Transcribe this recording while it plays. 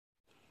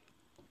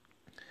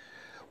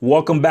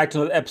Welcome back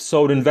to another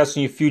episode of Invest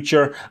in Your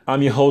Future.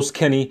 I'm your host,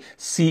 Kenny,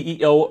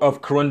 CEO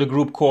of Corunda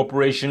Group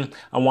Corporation.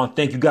 I want to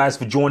thank you guys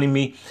for joining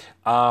me,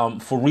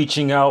 for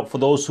reaching out, for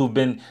those who've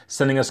been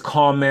sending us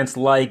comments,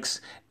 likes,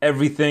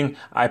 everything.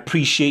 I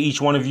appreciate each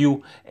one of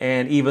you,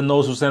 and even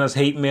those who send us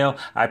hate mail,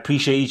 I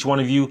appreciate each one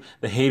of you.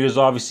 The haters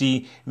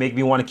obviously make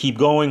me want to keep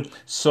going.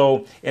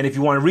 And if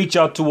you want to reach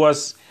out to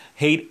us,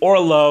 hate or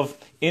love,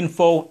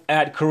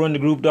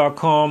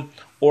 info@corundagroup.com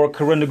or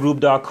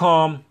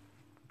corundagroup.com.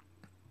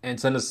 And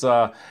send us,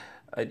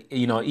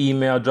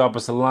 email, drop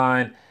us a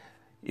line.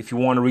 If you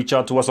want to reach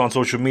out to us on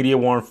social media,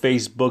 we're on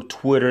Facebook,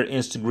 Twitter,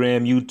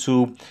 Instagram,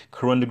 YouTube,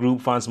 Corunda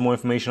Group. Find some more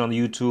information on the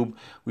YouTube.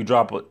 We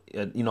drop a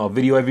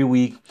video every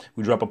week.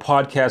 We drop a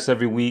podcast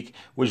every week.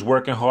 We're just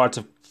working hard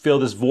to fill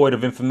this void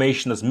of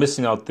information that's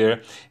missing out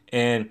there.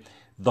 And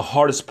the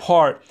hardest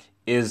part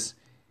is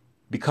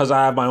because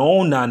I have my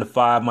own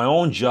 9-to-5, my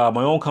own job,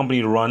 my own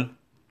company to run.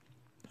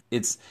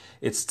 It's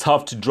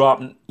tough to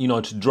drop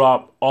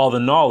all the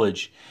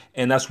knowledge.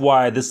 And that's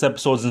why this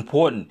episode is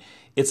important.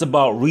 It's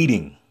about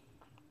reading.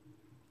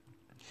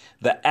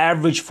 The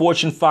average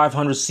Fortune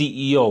 500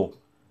 CEO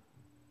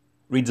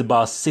reads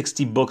about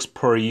 60 books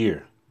per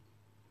year.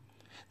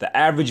 The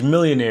average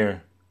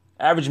millionaire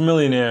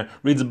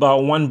reads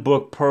about one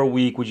book per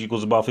week, which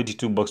equals about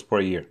 52 books per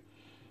year.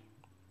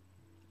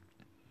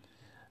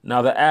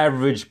 Now, the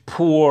average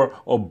poor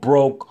or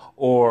broke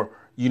or,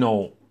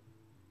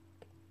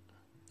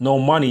 no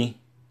money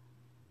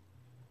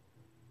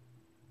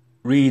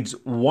reads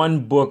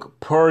one book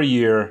per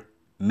year,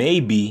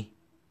 maybe,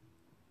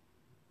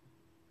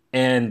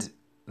 and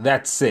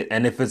that's it.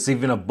 And if it's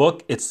even a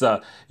book, it's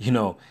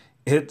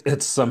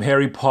it's some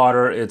Harry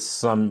Potter, it's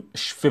some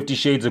 50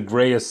 Shades of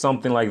Grey or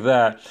something like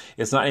that.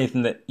 It's not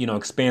anything that,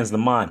 expands the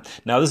mind.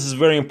 Now, this is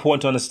very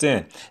important to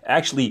understand.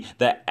 Actually,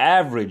 the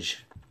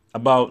average,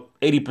 about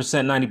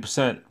 80%,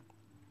 90%,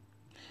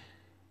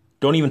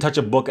 don't even touch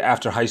a book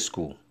after high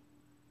school.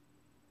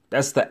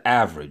 That's the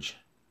average.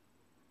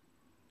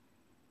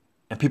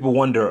 And people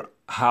wonder,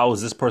 how is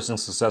this person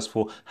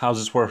successful? How is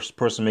this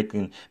person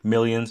making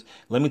millions?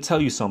 Let me tell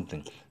you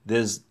something.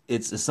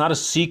 It's not a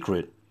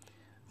secret,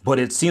 but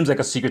it seems like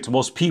a secret to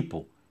most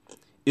people,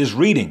 is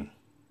reading.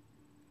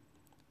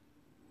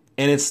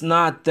 And it's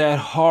not that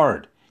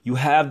hard. You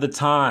have the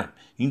time.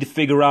 You need to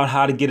figure out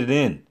how to get it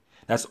in.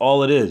 That's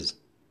all it is.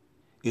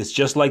 It's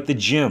just like the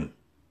gym.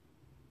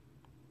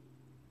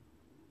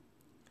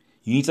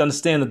 You need to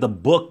understand that the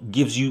book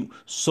gives you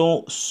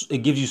so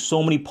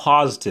many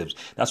positives.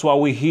 That's why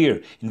we're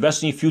here.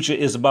 Investing in your future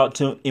is about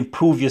to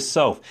improve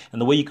yourself. And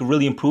the way you can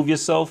really improve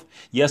yourself,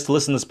 yes, to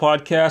listen to this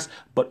podcast,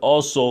 but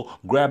also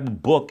grab a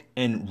book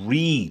and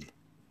read.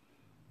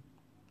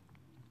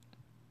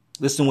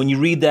 Listen, when you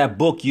read that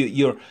book,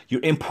 you're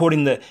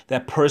importing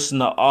that person,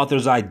 the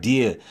author's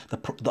idea,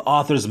 the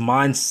author's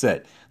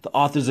mindset, the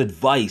author's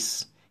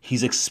advice,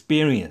 his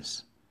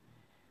experience.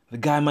 The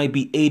guy might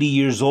be 80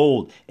 years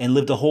old and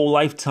lived a whole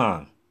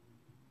lifetime.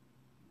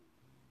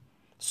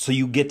 So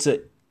you get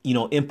to,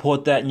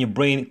 import that in your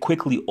brain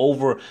quickly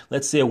over,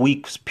 let's say, a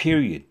week's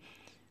period.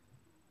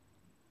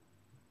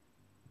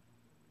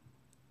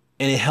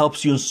 And it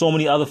helps you in so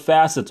many other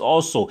facets.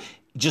 Also,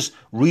 just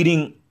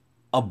reading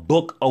a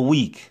book a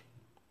week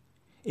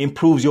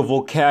improves your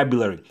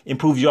vocabulary,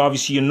 improves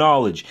your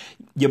knowledge,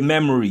 your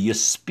memory, your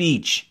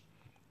speech,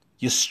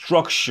 your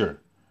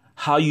structure,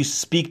 how you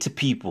speak to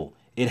people.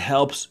 It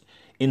helps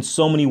in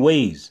so many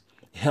ways.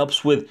 It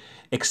helps with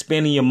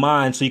expanding your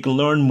mind so you can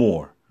learn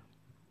more.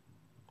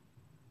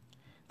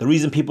 The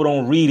reason people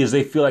don't read is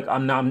they feel like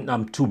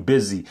I'm too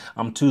busy.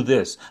 I'm too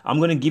this. I'm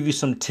going to give you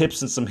some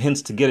tips and some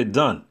hints to get it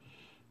done.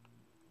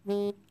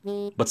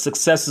 But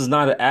success is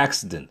not an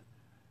accident.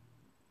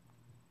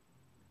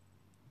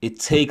 It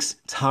takes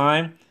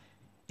time.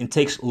 It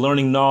takes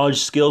learning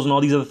knowledge, skills, and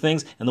all these other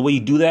things. And the way you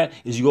do that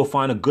is you go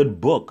find a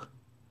good book.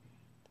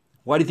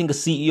 Why do you think a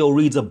CEO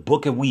reads a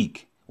book a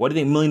week? Why do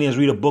you think millionaires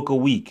read a book a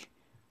week?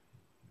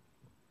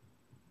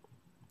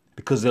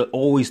 Because they're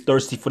always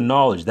thirsty for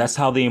knowledge. That's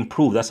how they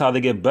improve. That's how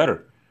they get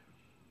better.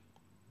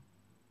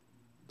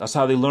 That's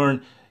how they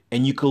learn.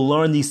 And you can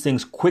learn these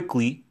things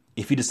quickly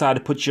if you decide to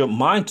put your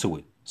mind to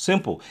it.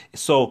 Simple.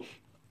 So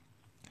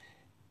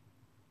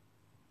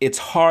it's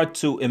hard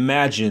to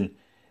imagine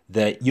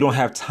that you don't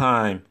have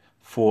time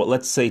for,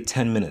 let's say,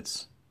 10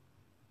 minutes.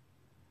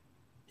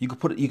 You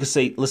could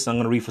say, listen, I'm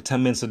going to read for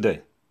 10 minutes a day.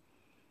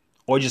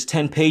 Or just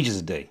 10 pages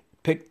a day.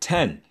 Pick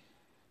 10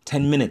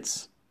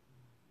 minutes,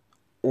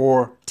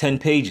 or 10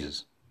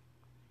 pages.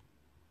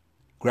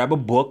 Grab a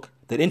book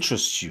that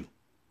interests you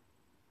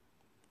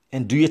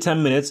and do your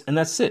 10 minutes, and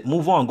that's it.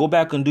 Move on. Go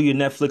back and do your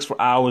Netflix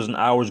for hours and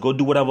hours. Go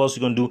do whatever else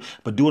you're going to do,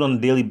 but do it on a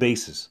daily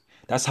basis.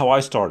 That's how I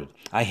started.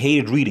 I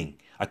hated reading.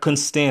 I couldn't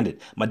stand it.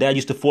 My dad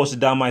used to force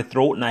it down my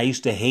throat, and I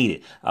used to hate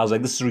it. I was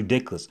like, this is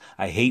ridiculous.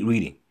 I hate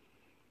reading.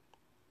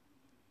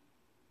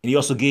 And he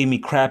also gave me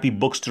crappy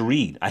books to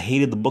read. I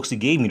hated the books he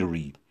gave me to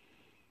read.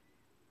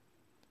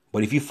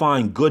 But if you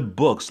find good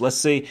books, let's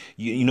say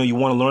you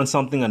want to learn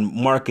something on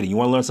marketing, you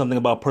want to learn something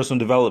about personal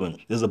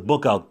development, there's a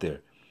book out there.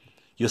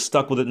 You're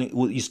stuck with it.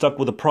 You're stuck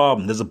with a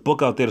problem. There's a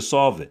book out there to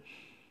solve it.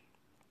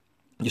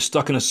 You're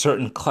stuck in a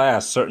certain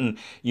class, certain,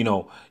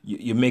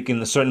 you're making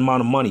a certain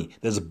amount of money.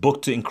 There's a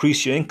book to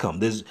increase your income.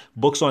 There's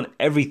books on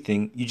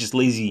everything. You're just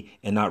lazy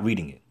and not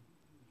reading it.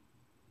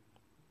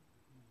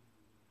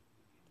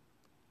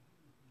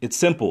 It's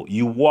simple.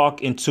 You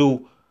walk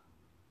into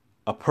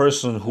a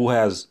person who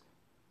has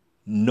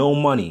no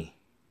money,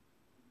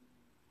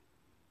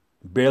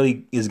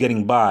 barely is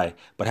getting by,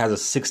 but has a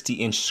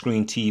 60-inch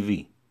screen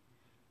TV.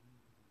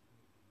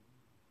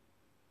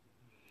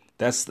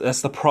 That's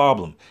the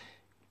problem.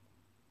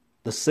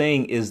 The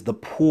saying is the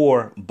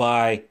poor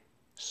buy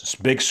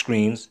big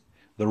screens,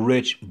 the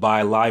rich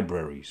buy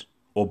libraries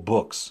or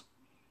books.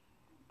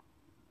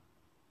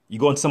 You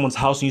go in someone's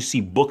house and you see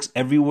books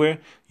everywhere,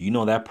 you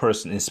know that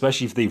person,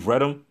 especially if they've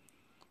read them,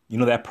 you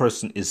know that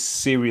person is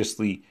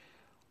seriously,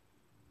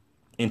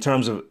 in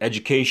terms of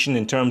education,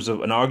 in terms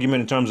of an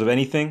argument, in terms of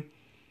anything,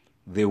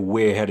 they're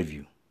way ahead of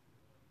you.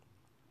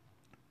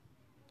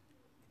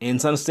 And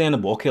it's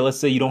understandable. Okay, let's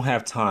say you don't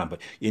have time, but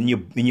in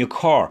your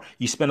car,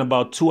 you spend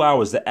about 2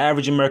 hours. The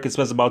average American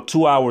spends about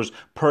 2 hours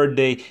per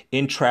day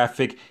in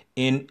traffic,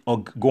 in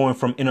or going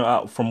from in or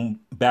out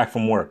from back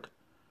from work.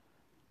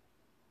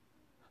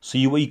 So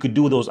what you could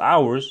do with those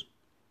hours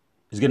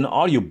is get an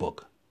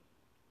audiobook.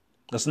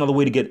 That's another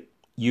way to get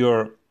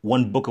your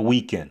one book a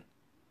weekend.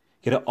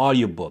 Get an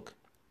audiobook.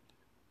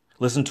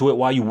 Listen to it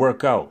while you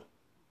work out.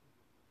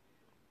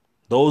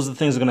 Those are the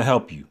things that are going to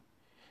help you.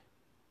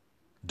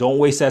 Don't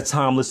waste that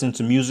time listening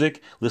to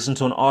music. Listen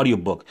to an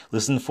audiobook.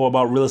 Listen for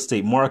about real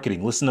estate,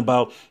 marketing. Listen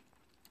about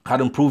how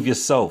to improve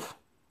yourself.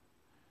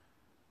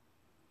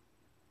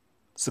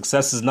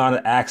 Success is not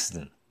an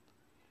accident.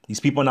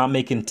 These people are not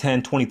making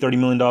 10, 20, $30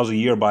 million a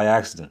year by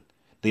accident.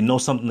 They know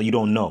something that you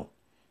don't know.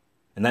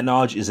 And that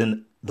knowledge is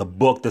in the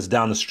book that's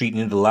down the street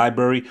in the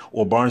library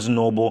or Barnes &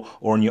 Noble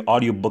or in your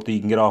audiobook that you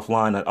can get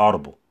offline at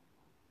Audible.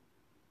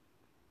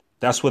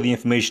 That's where the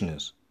information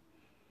is.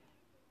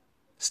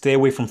 Stay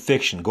away from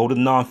fiction. Go to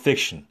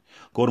nonfiction.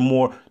 Go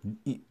to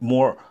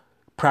more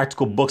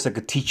practical books that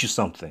could teach you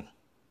something.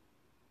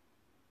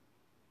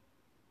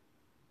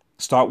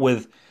 Start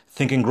with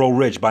Think and Grow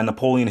Rich by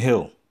Napoleon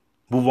Hill.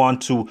 Move on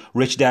to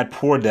Rich Dad,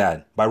 Poor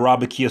Dad by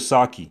Robert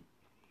Kiyosaki.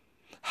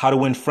 How to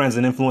Win Friends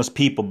and Influence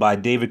People by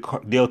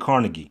Dale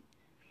Carnegie.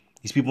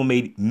 These people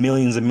made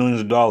millions and millions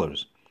of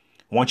dollars.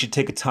 I want you to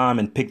take a time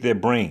and pick their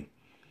brain.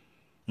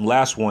 And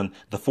last one,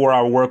 The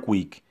 4-Hour Work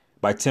Week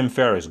by Tim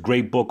Ferriss.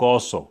 Great book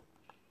also.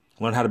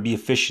 Learn how to be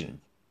efficient.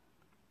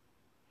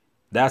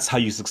 That's how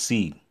you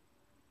succeed.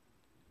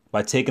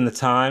 By taking the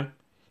time,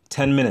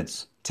 10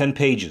 minutes, 10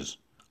 pages,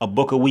 a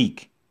book a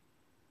week.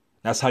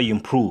 That's how you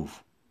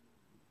improve.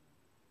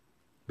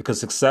 Because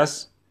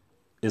success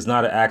is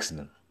not an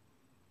accident.